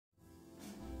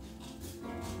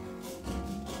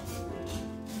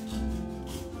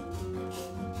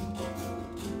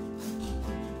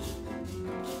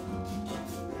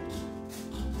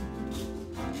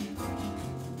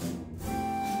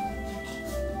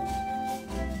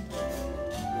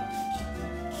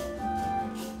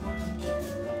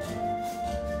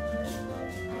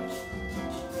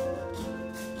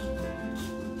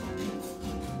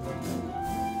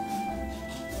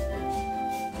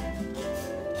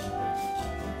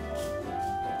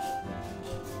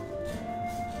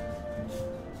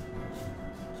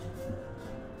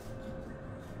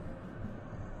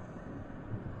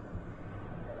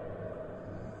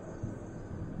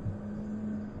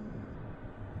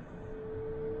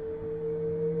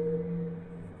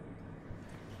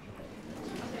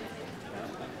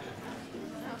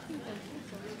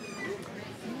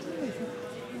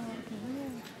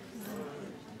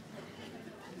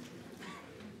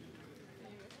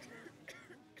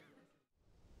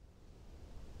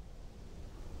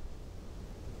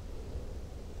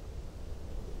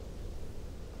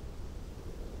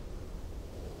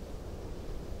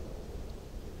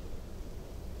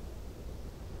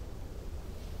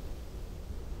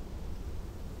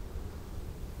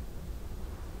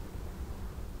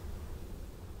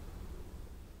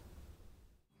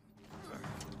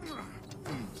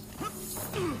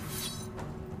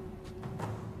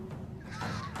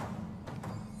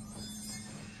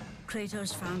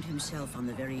Kratos found himself on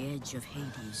the very edge of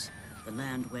Hades, the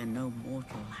land where no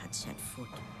mortal had set foot.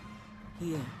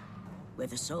 Here, where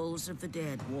the souls of the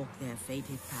dead walk their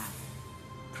fated path,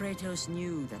 Kratos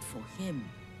knew that for him,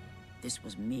 this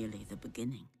was merely the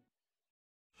beginning.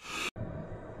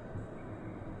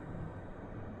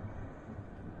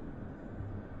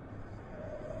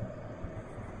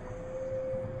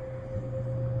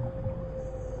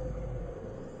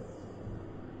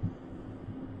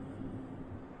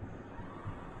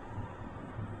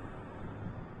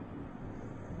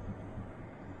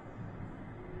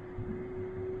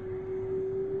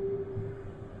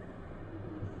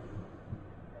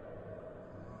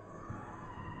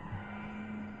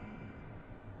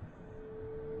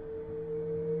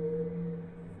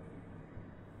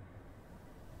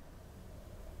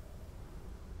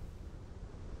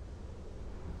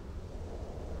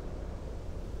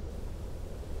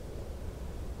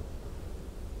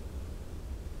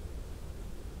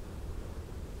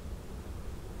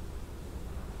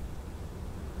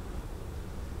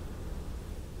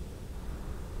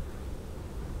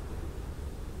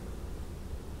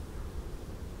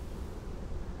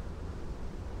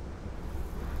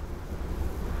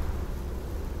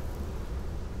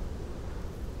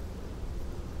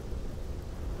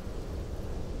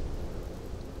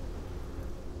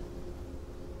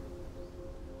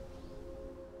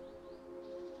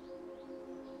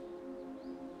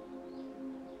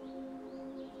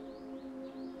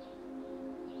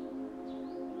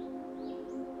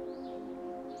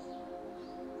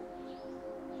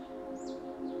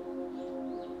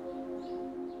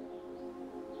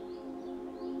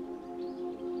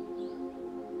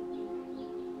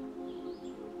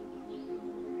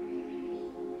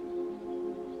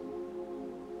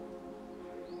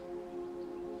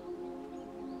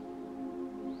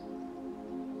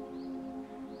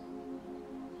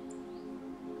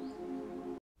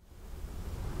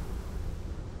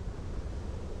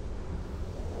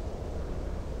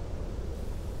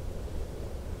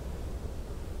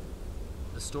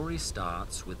 The story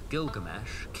starts with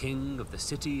Gilgamesh, king of the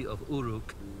city of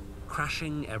Uruk,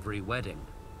 crashing every wedding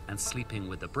and sleeping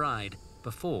with the bride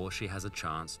before she has a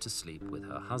chance to sleep with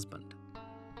her husband.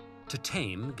 To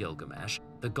tame Gilgamesh,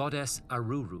 the goddess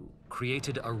Aruru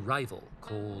created a rival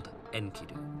called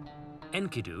Enkidu.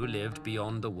 Enkidu lived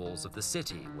beyond the walls of the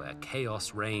city, where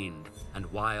chaos reigned and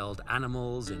wild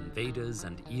animals, invaders,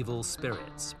 and evil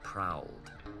spirits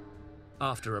prowled.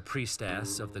 After a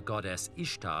priestess of the goddess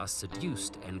Ishtar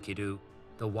seduced Enkidu,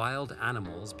 the wild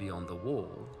animals beyond the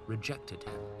wall rejected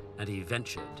him, and he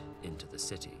ventured into the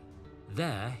city.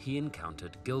 There he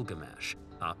encountered Gilgamesh,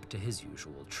 up to his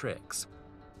usual tricks.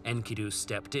 Enkidu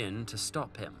stepped in to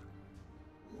stop him.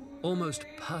 Almost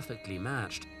perfectly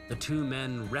matched, the two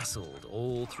men wrestled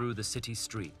all through the city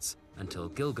streets until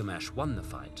Gilgamesh won the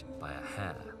fight by a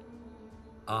hair.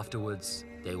 Afterwards,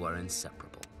 they were inseparable.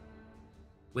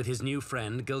 With his new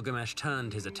friend, Gilgamesh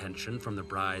turned his attention from the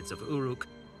brides of Uruk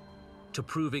to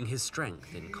proving his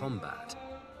strength in combat.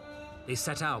 They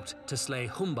set out to slay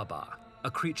Humbaba, a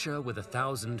creature with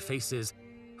 1,000 faces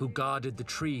who guarded the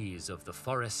trees of the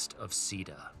forest of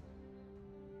cedar.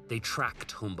 They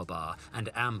tracked Humbaba and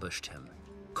ambushed him.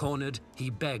 Cornered, he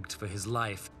begged for his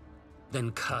life,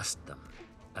 then cursed them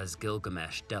as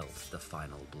Gilgamesh dealt the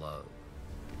final blow.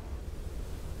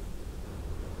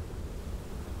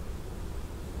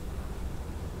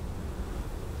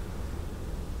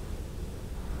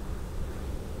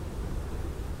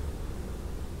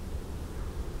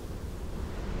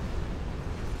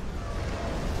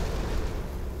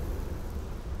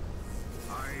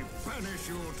 Banish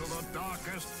you to the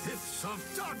darkest pits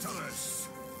of Tartarus!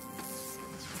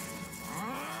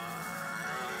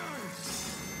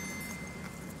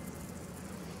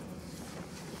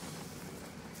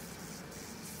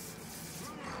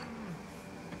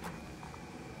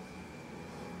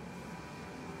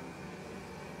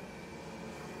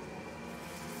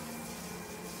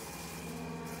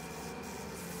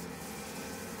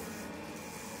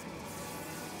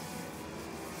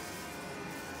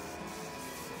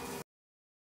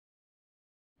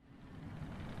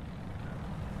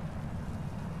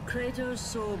 Kratos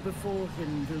saw before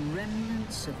him the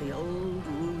remnants of the old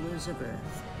rulers of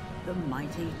Earth, the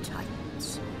mighty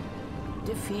Titans.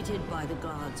 Defeated by the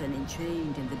gods and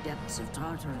enchained in the depths of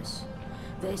Tartarus,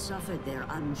 they suffered their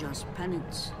unjust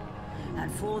penance. And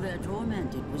for their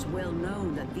torment, it was well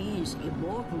known that these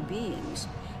immortal beings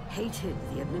hated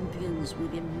the Olympians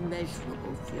with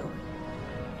immeasurable fury.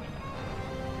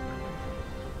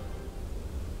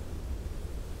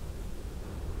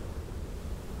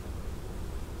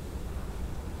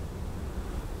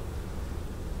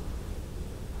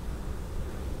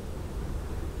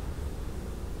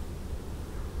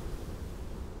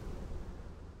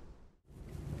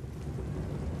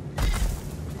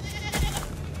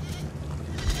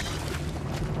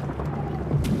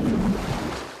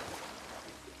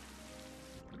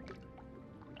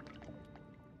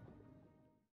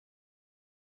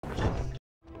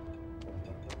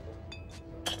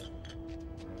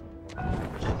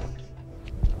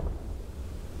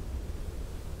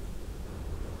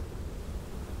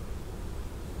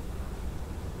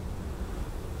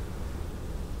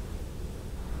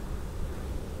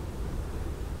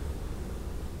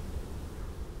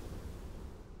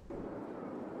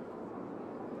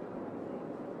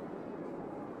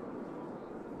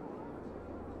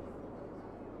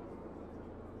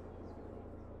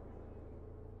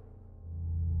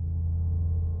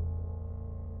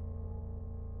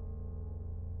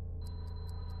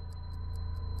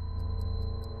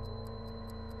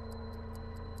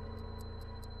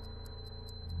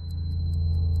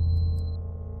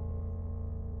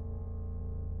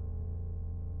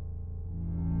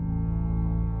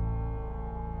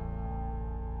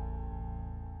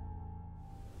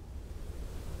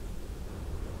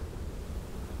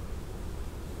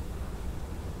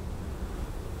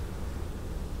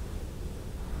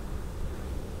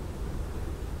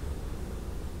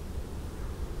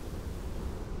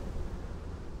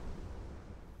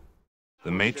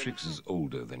 The Matrix is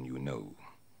older than you know.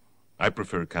 I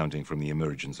prefer counting from the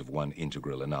emergence of one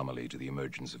integral anomaly to the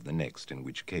emergence of the next, in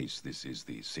which case this is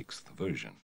the 6th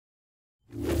version.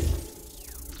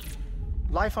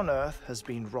 Life on Earth has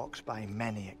been rocked by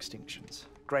many extinctions,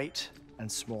 great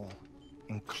and small,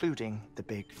 including the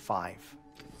Big Five.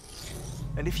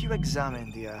 And if you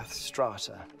examine the Earth's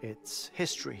strata, its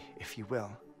history, if you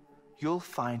will, you'll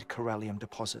find corellium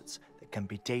deposits that can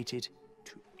be dated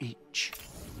to each.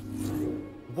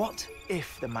 What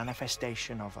if the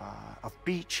manifestation of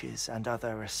beaches and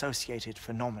other associated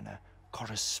phenomena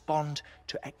correspond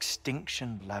to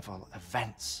extinction-level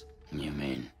events? You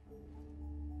mean?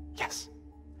 Yes.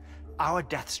 Our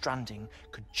Death Stranding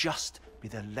could just be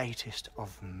the latest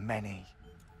of many.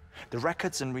 The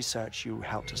records and research you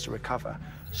helped us to recover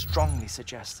strongly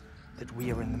suggest that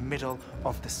we are in the middle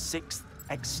of the 6th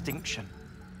extinction.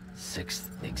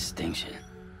 6th extinction?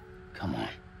 Come on.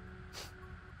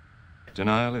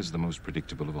 Denial is the most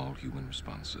predictable of all human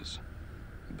responses.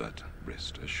 But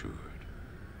rest assured,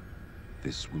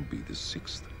 this will be the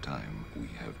 6th time we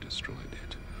have destroyed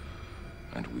it.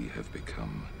 And we have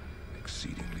become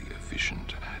exceedingly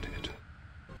efficient at it.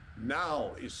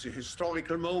 Now is the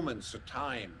historical moment, the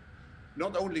time,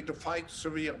 not only to fight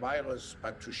severe virus,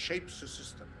 but to shape the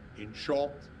system. In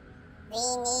short, we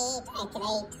need a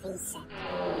great reset.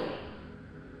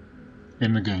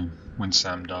 In the game, when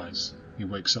Sam dies, he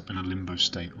wakes up in a limbo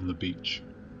state on the beach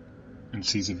and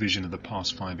sees a vision of the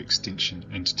past 5 extinction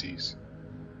entities.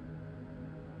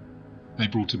 They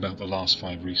brought about the last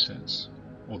 5 resets,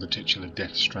 or the titular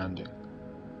Death Stranding.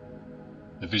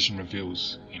 The vision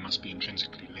reveals he must be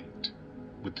intrinsically linked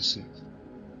with the 6th.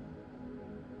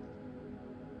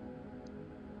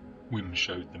 Wim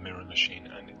showed the mirror machine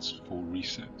and its 4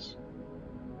 resets.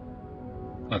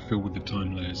 I feel with the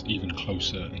time layers even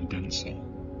closer and denser,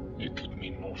 it could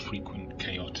mean more frequent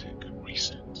chaotic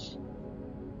resets.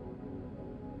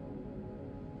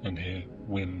 And here,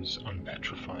 Wim's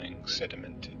unpetrifying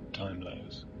sedimented time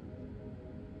layers.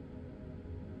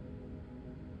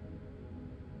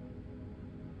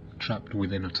 Trapped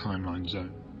within a timeline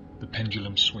zone, the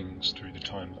pendulum swings through the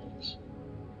time layers,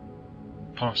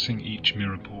 passing each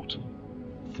mirror portal,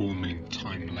 forming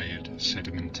time-layered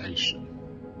sedimentation,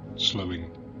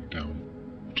 slowing down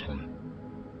time.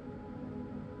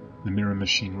 The mirror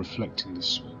machine reflecting the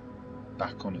swing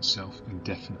back on itself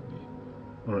indefinitely,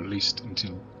 or at least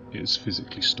until it is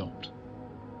physically stopped.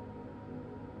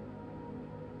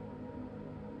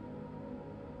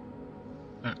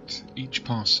 At each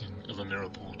passing of a mirror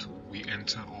portal, we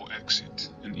enter or exit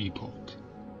an epoch,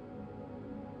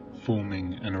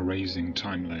 forming and erasing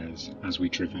time layers as we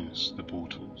traverse the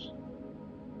portals.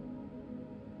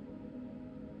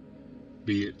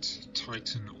 Be it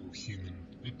Titan or human,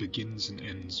 it begins and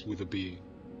ends with a being,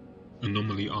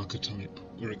 anomaly archetype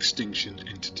or extinction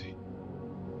entity.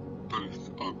 Both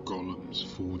are golems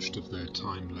forged of their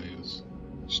time layers,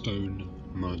 stone,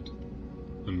 mud,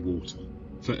 and water,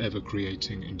 forever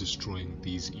creating and destroying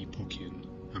these epochian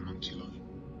homunculi.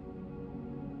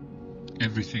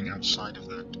 Everything outside of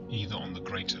that, either on the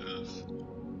greater Earth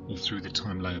or through the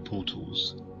time layer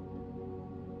portals,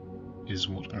 is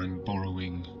what I'm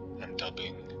borrowing and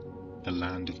dubbing the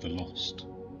Land of the Lost.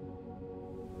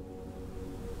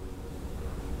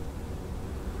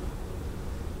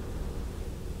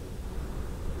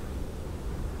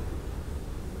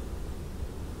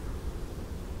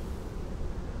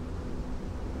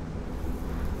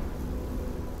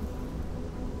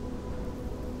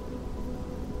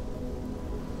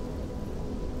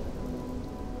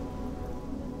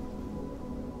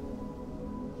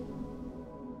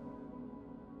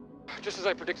 Just as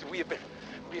I predicted, we have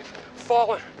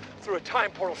fallen through a time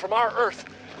portal from our Earth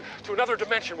to another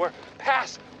dimension where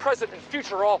past, present, and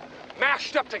future are all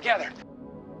mashed up together.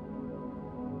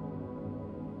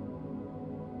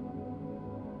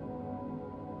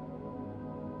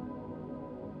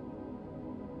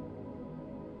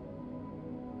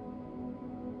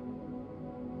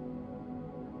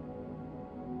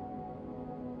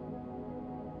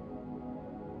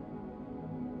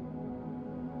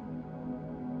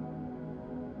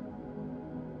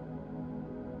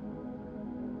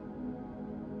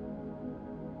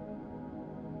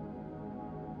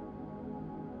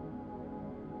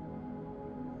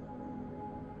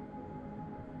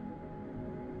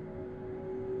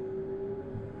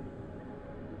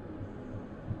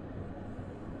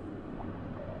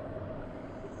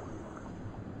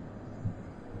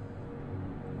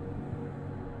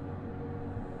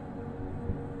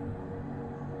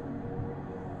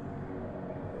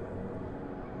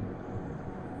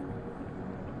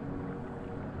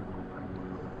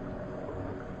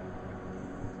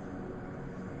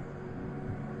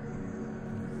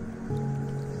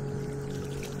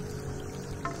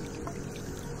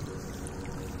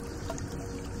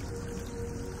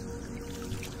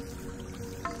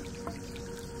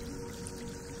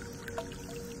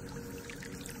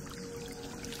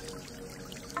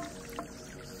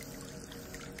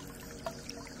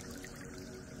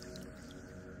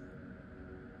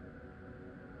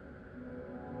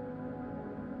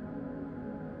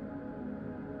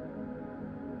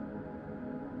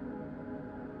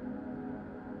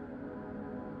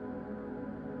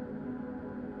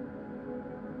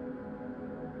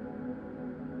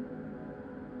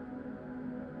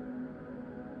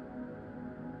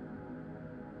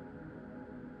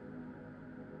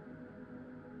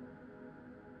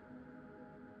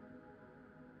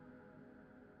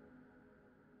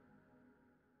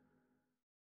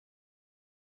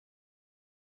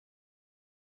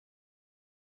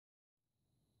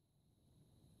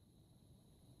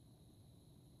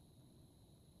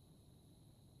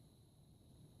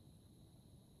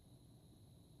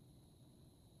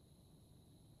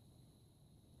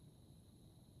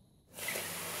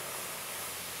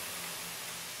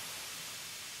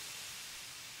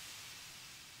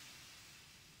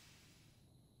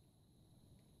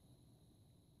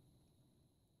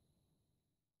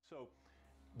 So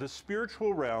the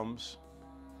spiritual realms,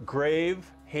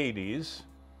 grave, Hades,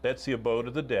 that's the abode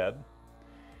of the dead.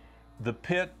 The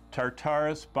pit,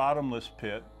 Tartarus, bottomless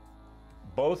pit,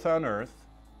 both on earth.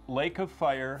 Lake of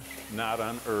fire, not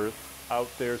on earth, out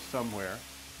there somewhere.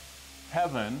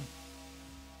 Heaven,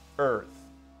 earth.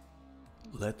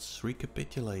 Let's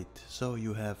recapitulate. So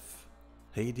you have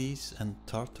Hades and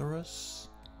Tartarus,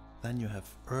 then you have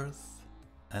earth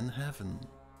and heaven.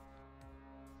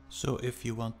 So if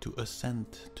you want to ascend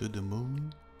to the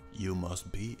moon, you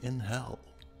must be in hell.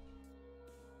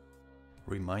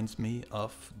 Reminds me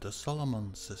of the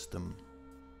Solomon system.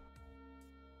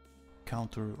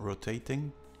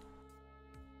 Counter-rotating.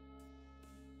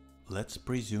 Let's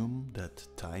presume that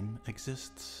time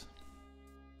exists.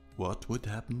 What would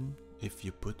happen if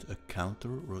you put a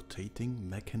counter-rotating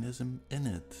mechanism in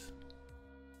it?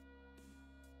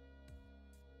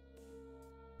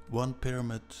 One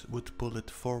pyramid would pull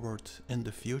it forward in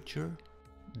the future,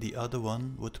 the other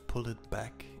one would pull it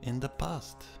back in the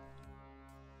past.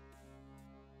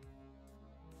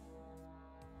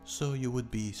 So you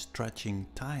would be stretching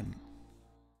time.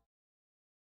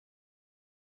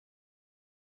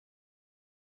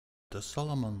 The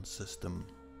Solomon system.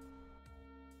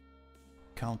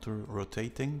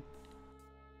 Counter-rotating.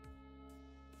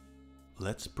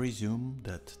 Let's presume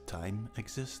that time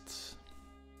exists.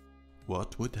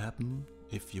 What would happen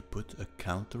if you put a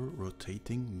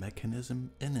counter-rotating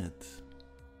mechanism in it?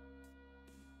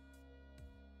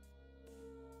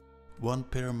 One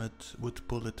pyramid would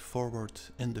pull it forward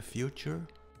in the future,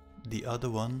 the other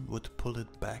one would pull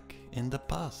it back in the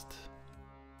past.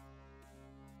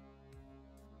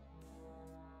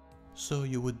 So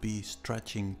you would be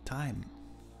stretching time.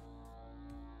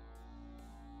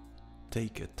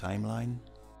 Take a timeline.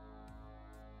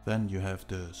 Then you have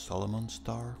the Solomon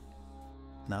star.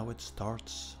 Now it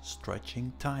starts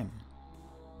stretching time.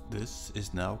 This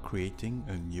is now creating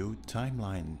a new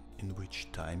timeline in which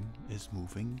time is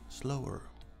moving slower.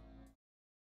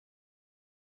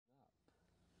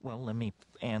 Well, let me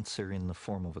answer in the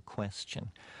form of a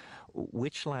question.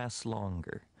 Which lasts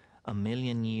longer?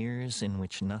 1,000,000 years in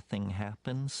which nothing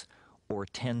happens, or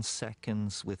 10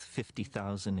 seconds with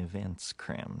 50,000 events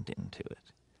crammed into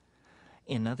it?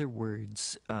 In other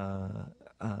words,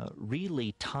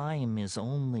 really time is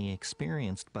only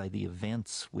experienced by the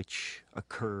events which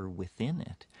occur within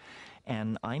it.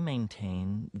 And I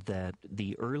maintain that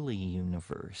the early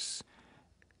universe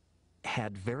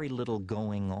had very little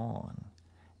going on,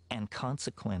 and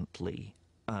consequently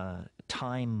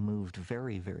time moved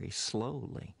very, very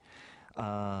slowly.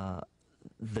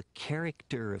 The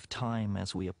character of time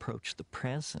as we approach the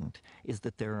present is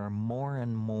that there are more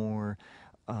and more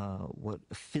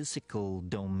physical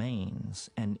domains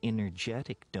and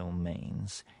energetic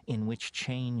domains in which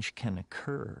change can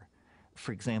occur.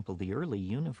 For example, the early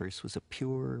universe was a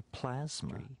pure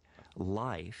plasma.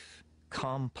 Life,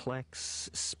 complex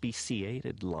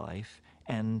speciated life,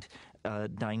 and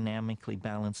dynamically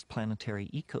balanced planetary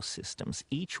ecosystems.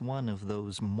 Each one of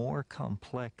those more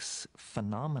complex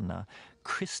phenomena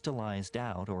crystallized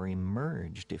out or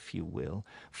emerged, if you will,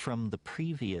 from the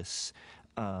previous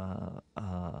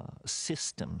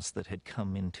systems that had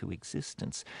come into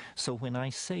existence. So when I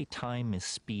say time is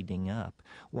speeding up,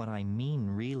 what I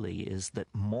mean really is that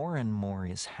more and more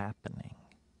is happening.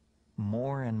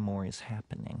 More and more is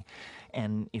happening.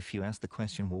 And if you ask the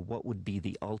question, well, what would be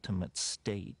the ultimate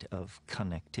state of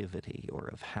connectivity or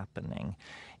of happening?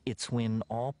 It's when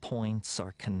all points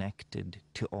are connected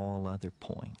to all other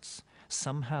points.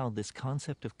 Somehow this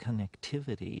concept of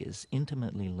connectivity is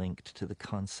intimately linked to the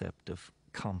concept of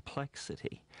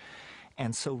complexity.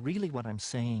 And so really what I'm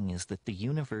saying is that the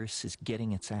universe is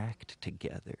getting its act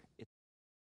together.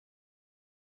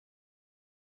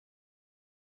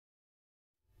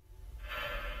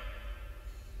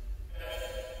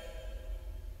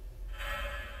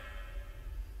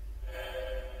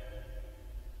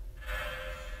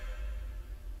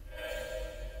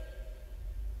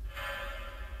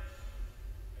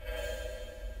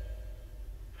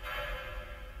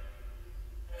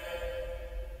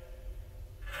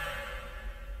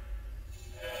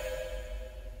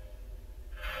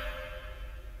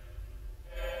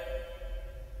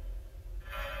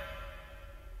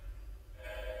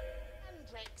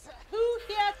 Who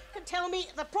here can tell me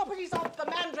the properties of the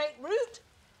mandrake root?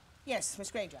 Yes,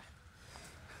 Miss Granger.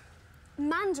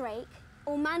 Mandrake,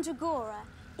 or mandragora,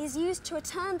 is used to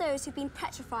return those who've been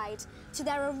petrified to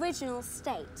their original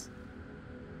state.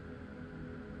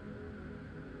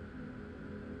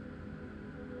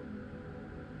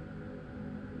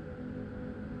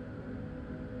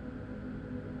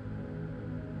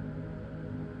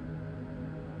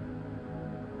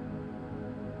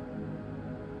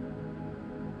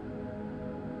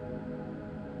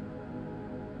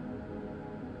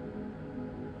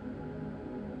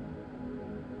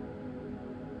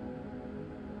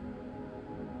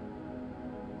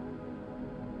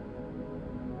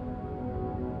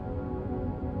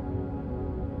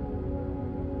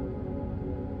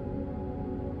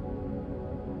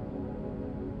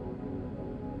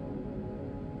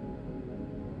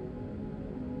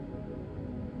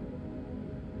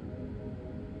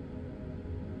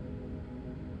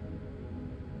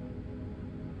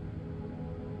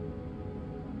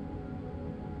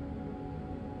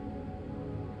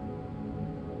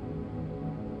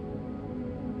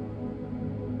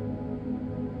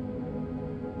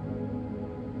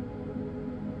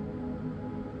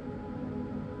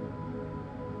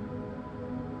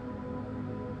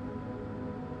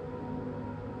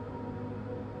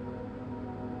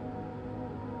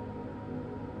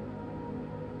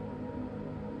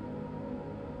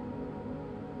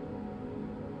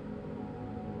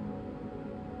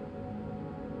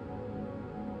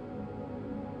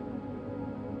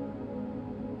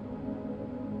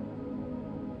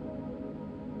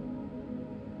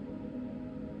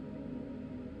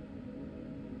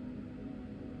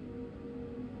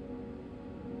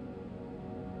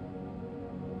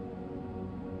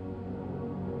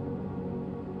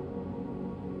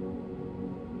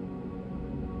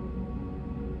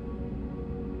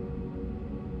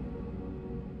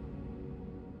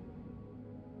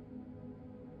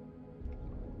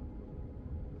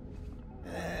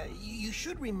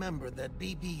 should remember that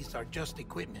BBs are just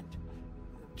equipment.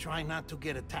 Try not to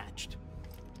get attached.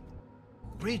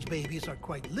 Bridge babies are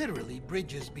quite literally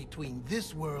bridges between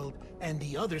this world and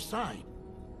the other side.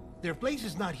 Their place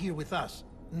is not here with us,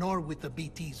 nor with the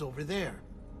BTs over there.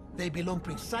 They belong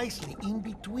precisely in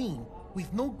between,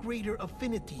 with no greater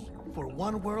affinity for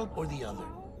one world or the other.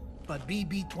 But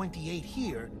BB-28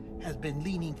 here has been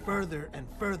leaning further and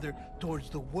further towards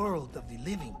the world of the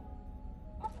living.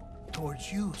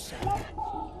 Towards you, Sam.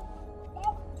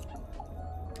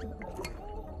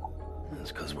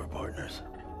 That's because we're partners.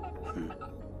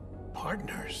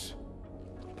 Partners?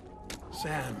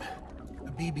 Sam,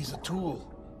 a BB's a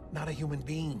tool, not a human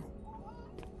being.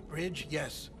 Bridge,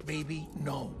 yes. Baby,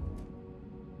 no.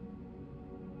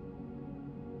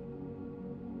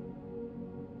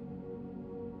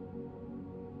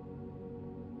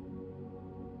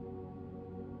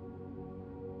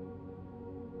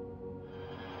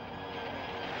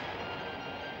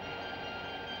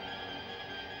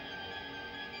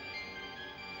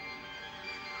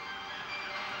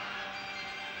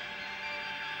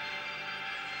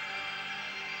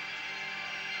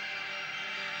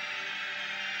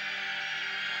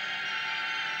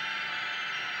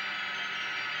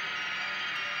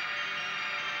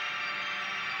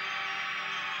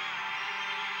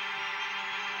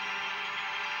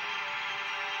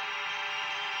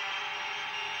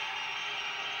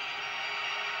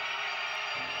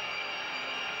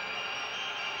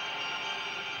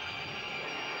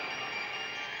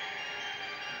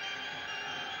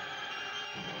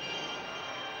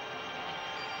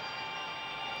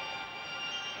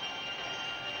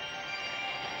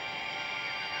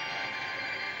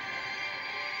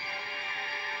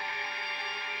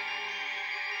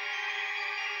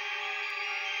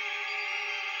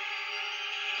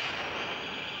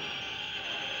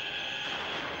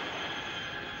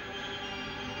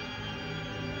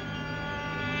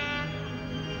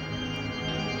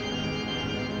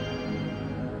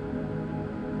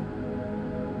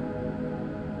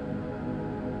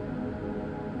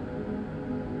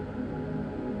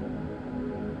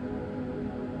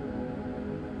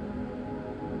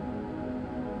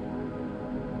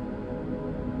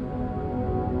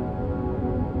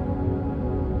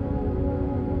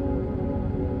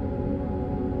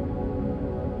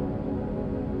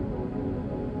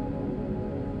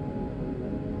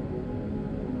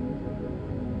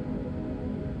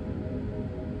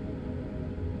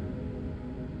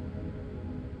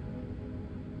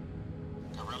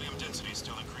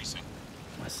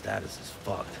 My status is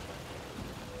fucked.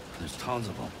 There's tons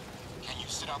of them. Can you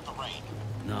sit out the rain?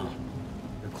 No.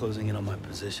 They're closing in on my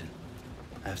position.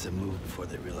 I have to move before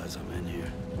they realize I'm in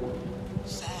here.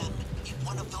 Sam, if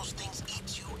one of those things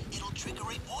eats you, it'll trigger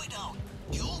a void out.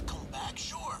 You'll come back,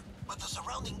 sure, but the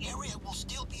surrounding area will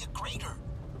still be a crater.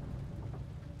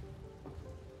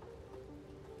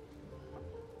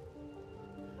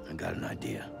 I got an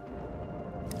idea.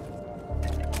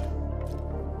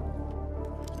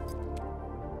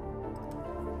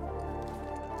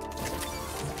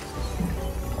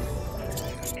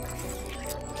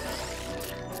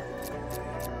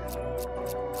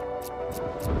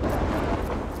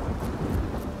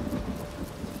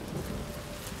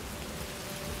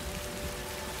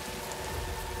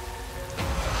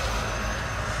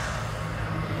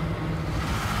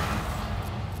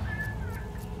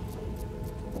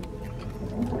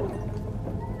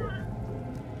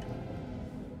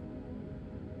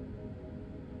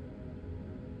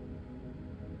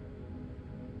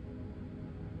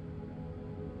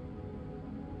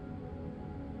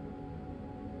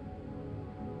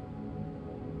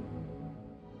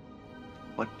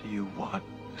 What do you want,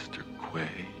 Mr.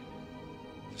 Quay?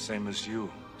 The same as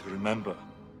you, to remember.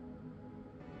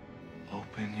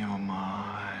 Open your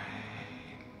mind.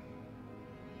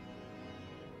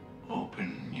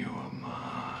 Open your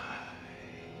mind.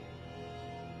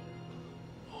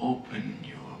 Open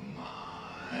your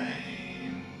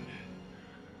mind.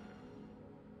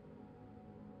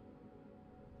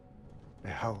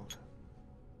 Behold.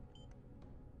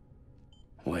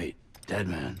 Wait, dead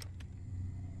man.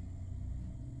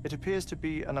 It appears to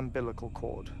be an umbilical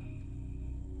cord.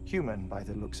 Human by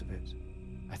the looks of it,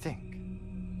 I think.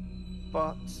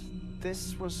 But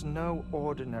this was no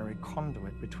ordinary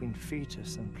conduit between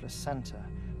fetus and placenta.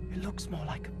 It looks more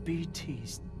like a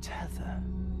BT's tether.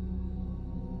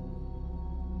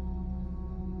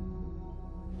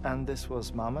 And this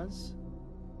was Mama's?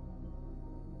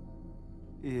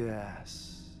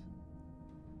 Yes.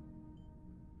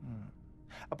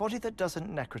 A body that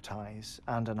doesn't necrotize,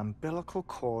 and an umbilical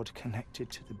cord connected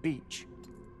to the beach.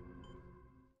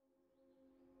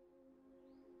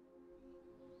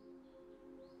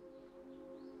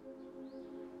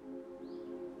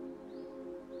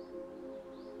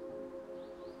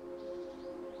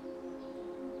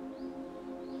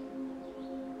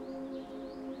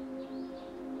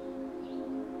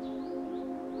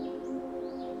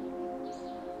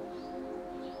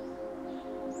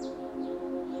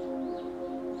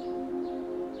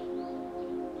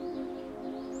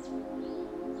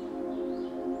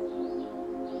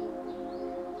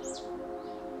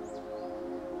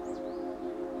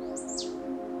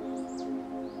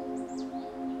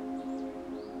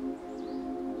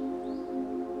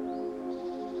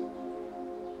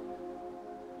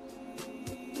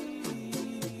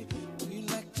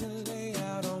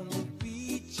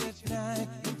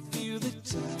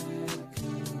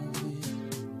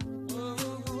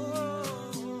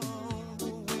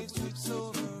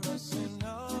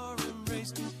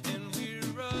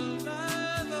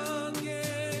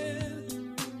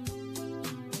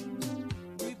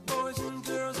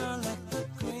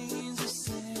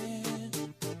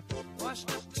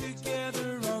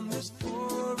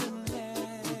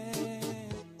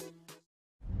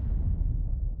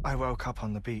 I woke up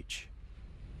on the beach.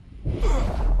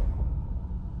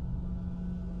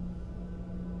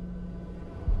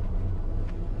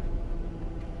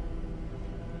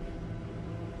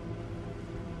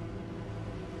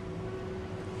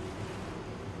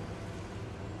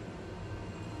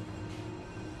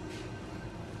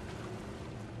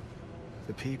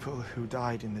 The people who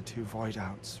died in the two void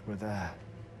outs were there.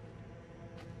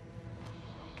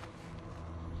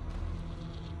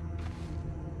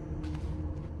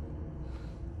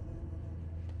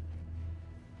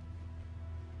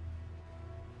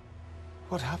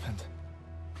 What happened?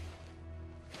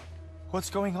 What's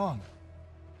going on?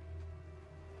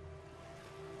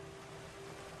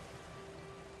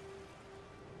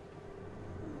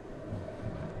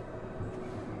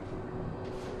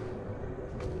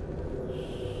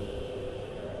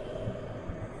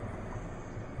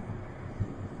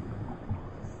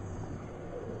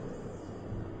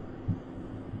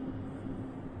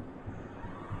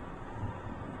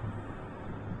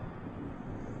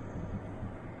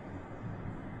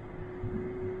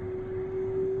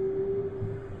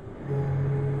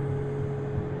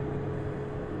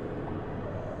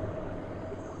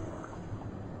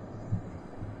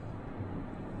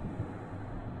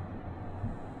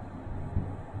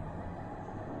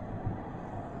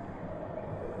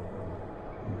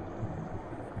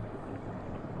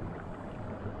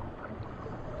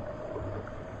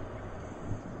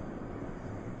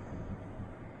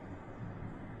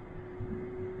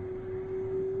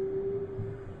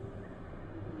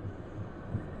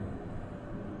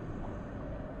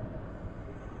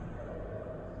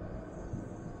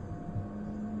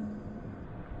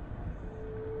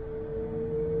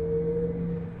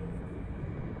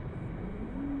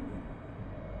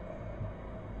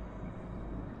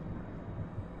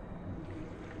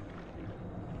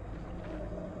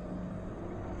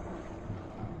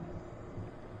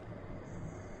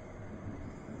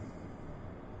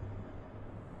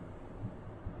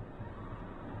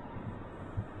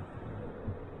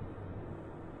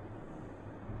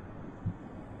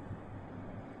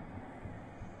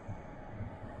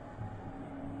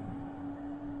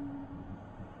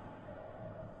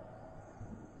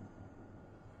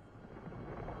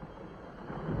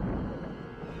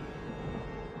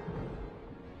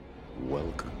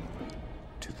 Welcome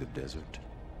to the desert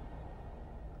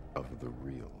of the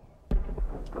real.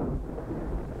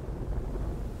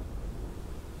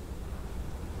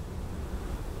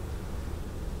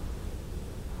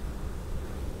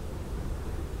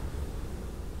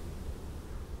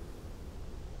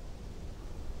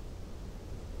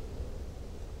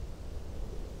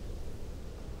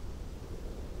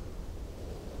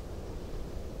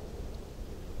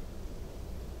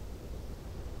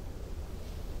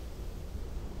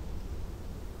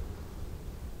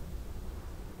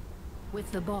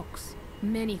 With the box,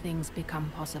 many things become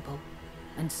possible,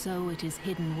 and so it is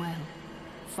hidden well,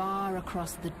 far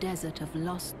across the desert of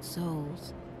lost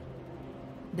souls.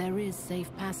 There is safe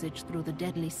passage through the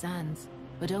deadly sands,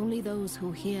 but only those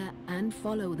who hear and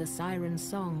follow the siren's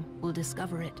song will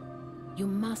discover it. You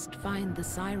must find the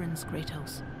sirens,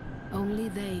 Kratos. Only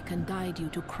they can guide you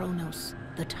to Kronos,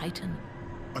 the Titan.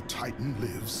 A Titan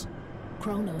lives?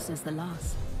 Kronos is the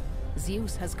last.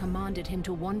 Zeus has commanded him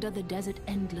to wander the desert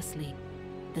endlessly,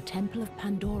 the Temple of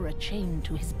Pandora chained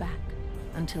to his back,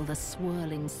 until the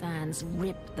swirling sands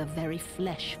rip the very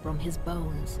flesh from his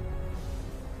bones.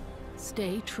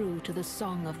 Stay true to the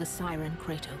song of the siren,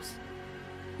 Kratos.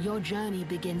 Your journey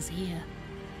begins here.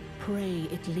 Pray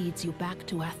it leads you back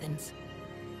to Athens,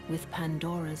 with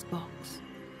Pandora's box.